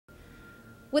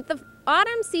With the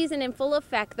autumn season in full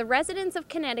effect, the residents of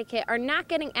Connecticut are not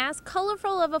getting as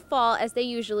colorful of a fall as they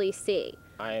usually see.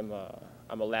 I'm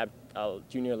a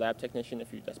junior lab technician,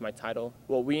 that's my title.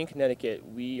 Well, we in Connecticut,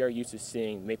 we are used to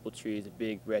seeing maple trees, a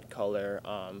big red color,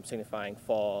 signifying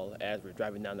fall as we're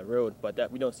driving down the road, but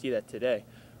we don't see that today.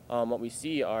 What we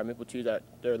see are maple trees that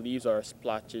their leaves are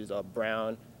splotches of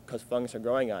brown because fungus are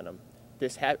growing on them.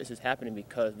 This is happening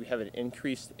because we have an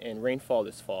increase in rainfall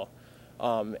this fall.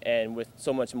 And with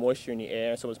so much moisture in the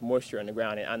air, so much moisture on the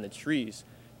ground and on the trees,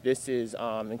 this is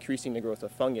increasing the growth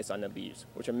of fungus on the leaves,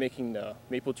 which are making the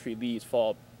maple tree leaves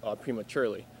fall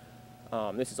prematurely.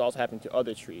 This is also happening to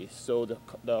other trees. So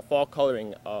the fall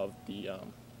coloring of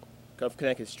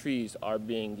Connecticut's trees are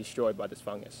being destroyed by this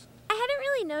fungus. I hadn't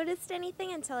really noticed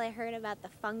anything until I heard about the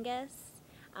fungus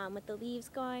with the leaves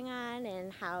going on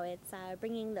and how it's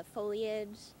bringing the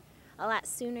foliage a lot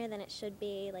sooner than it should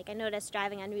be. Like I noticed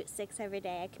driving on Route 6 every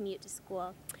day, I commute to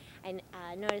school.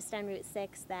 I noticed on Route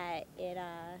 6 that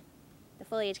the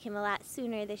foliage came a lot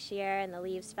sooner this year and the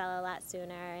leaves fell a lot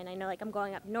sooner. And I know I'm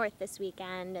going up north this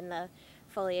weekend and the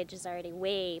foliage is already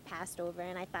way past over,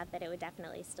 and I thought that it would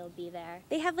definitely still be there.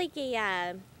 They have like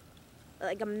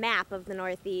a map of the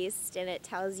Northeast, and it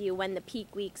tells you when the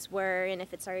peak weeks were and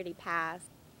if it's already passed.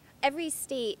 Every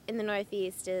state in the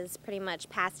Northeast is pretty much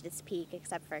past its peak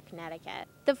except for Connecticut.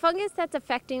 The fungus that's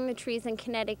affecting the trees in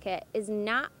Connecticut is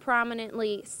not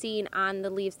prominently seen on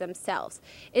the leaves themselves.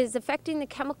 It is affecting the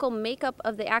chemical makeup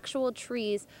of the actual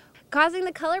trees, causing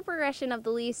the color progression of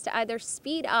the leaves to either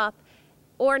speed up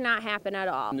or not happen at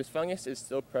all. This fungus is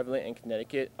still prevalent in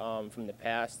Connecticut from the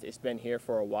past. It's been here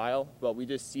for a while, but we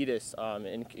just see this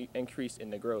increase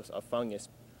in the growth of fungus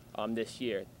this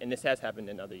year, and this has happened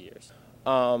in other years.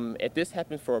 If this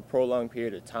happens for a prolonged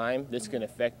period of time, this can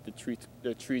affect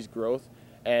the tree's growth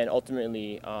and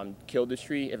ultimately kill the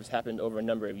tree if it's happened over a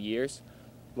number of years.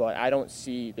 But I don't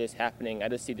see this happening. I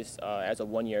just see this as a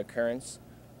one-year occurrence.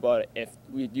 But if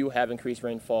we do have increased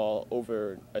rainfall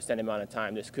over a extended amount of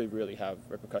time, this could really have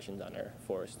repercussions on our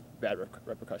forest, bad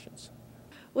repercussions.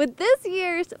 With this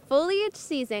year's foliage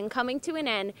season coming to an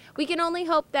end, we can only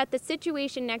hope that the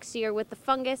situation next year with the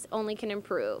fungus only can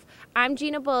improve. I'm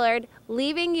Gina Bullard,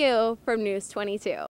 leaving you from News 22.